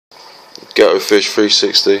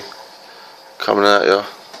Ghettofish360 coming at ya.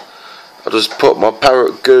 I just put my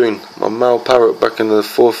parrot goon, my male parrot, back in the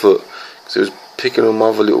forefoot because he was picking on my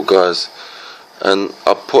other little guys, and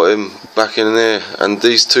I put him back in there. And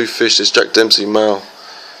these two fish, this Jack Dempsey male,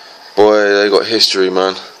 boy, they got history,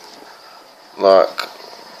 man. Like,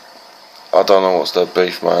 I don't know what's their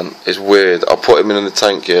beef, man. It's weird. I put him in the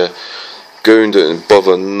tank here. Goon didn't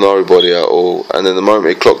bother nobody at all, and then the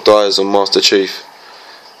moment he clocked eyes on Master Chief,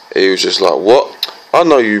 he was just like, "What? I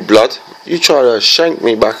know you, blood. You tried to shank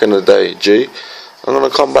me back in the day, G. I'm gonna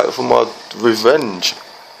come back for my revenge."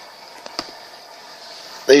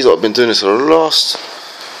 These lot have been doing this for the last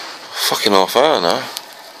fucking half hour now.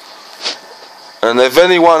 And if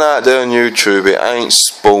anyone out there on YouTube, it ain't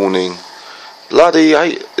spawning. Bloody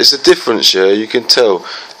hate. It's a difference, yeah, you can tell.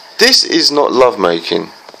 This is not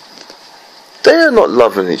lovemaking. They are not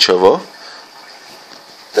loving each other.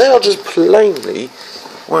 They are just plainly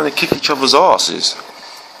wanting to kick each other's asses.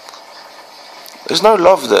 There's no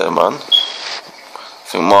love there, man. I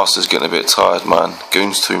think Master's getting a bit tired, man.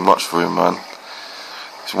 Goon's too much for him, man.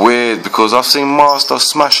 It's weird because I've seen Master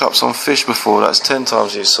smash up some fish before that's 10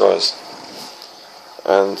 times his size.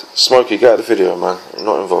 And Smokey, get out of the video, man. You're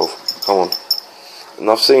not involved. Come on. And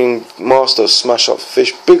I've seen Master smash up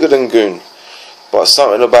fish bigger than Goon. But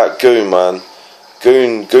something about Goon, man.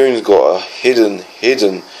 Goon's got a hidden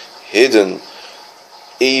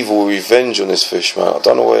evil revenge on this fish, man. I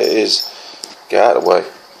don't know where it is. Get out of the way.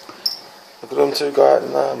 Look at them two guys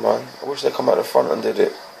now, man. I wish they come out the front and did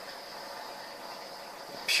it.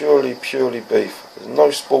 Purely beef. There's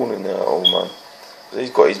no spawning there at all, man.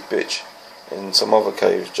 He's got his bitch in some other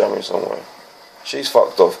caves jamming somewhere. She's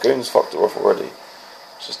fucked off. Goon's fucked her off already.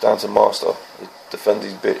 It's just down to Master. He defend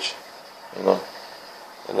his bitch, you know.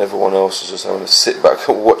 And everyone else is just having to sit back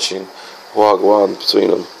and watching Wagwan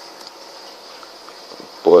between them.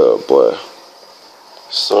 Boy, oh boy.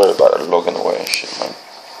 Sorry about the logging away and shit, man.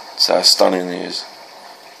 That's how stunning he is.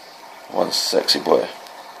 One sexy boy.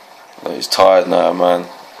 Look, he's tired now, man.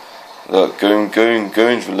 Look,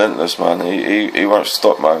 Goon's relentless, man. He won't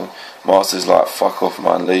stop, man. Master's like, fuck off,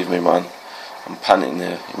 man. Leave me, man. I'm panting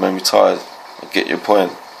here. You made me tired. I get your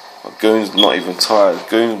point. But Goon's not even tired.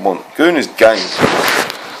 Goon is game.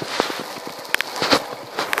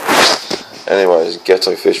 Anyways,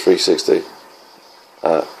 Ghettofish360.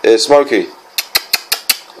 It's Smokey.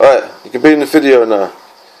 Alright, you can be in the video now.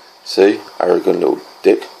 See? Arrogant little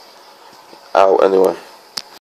dick. Out anyway.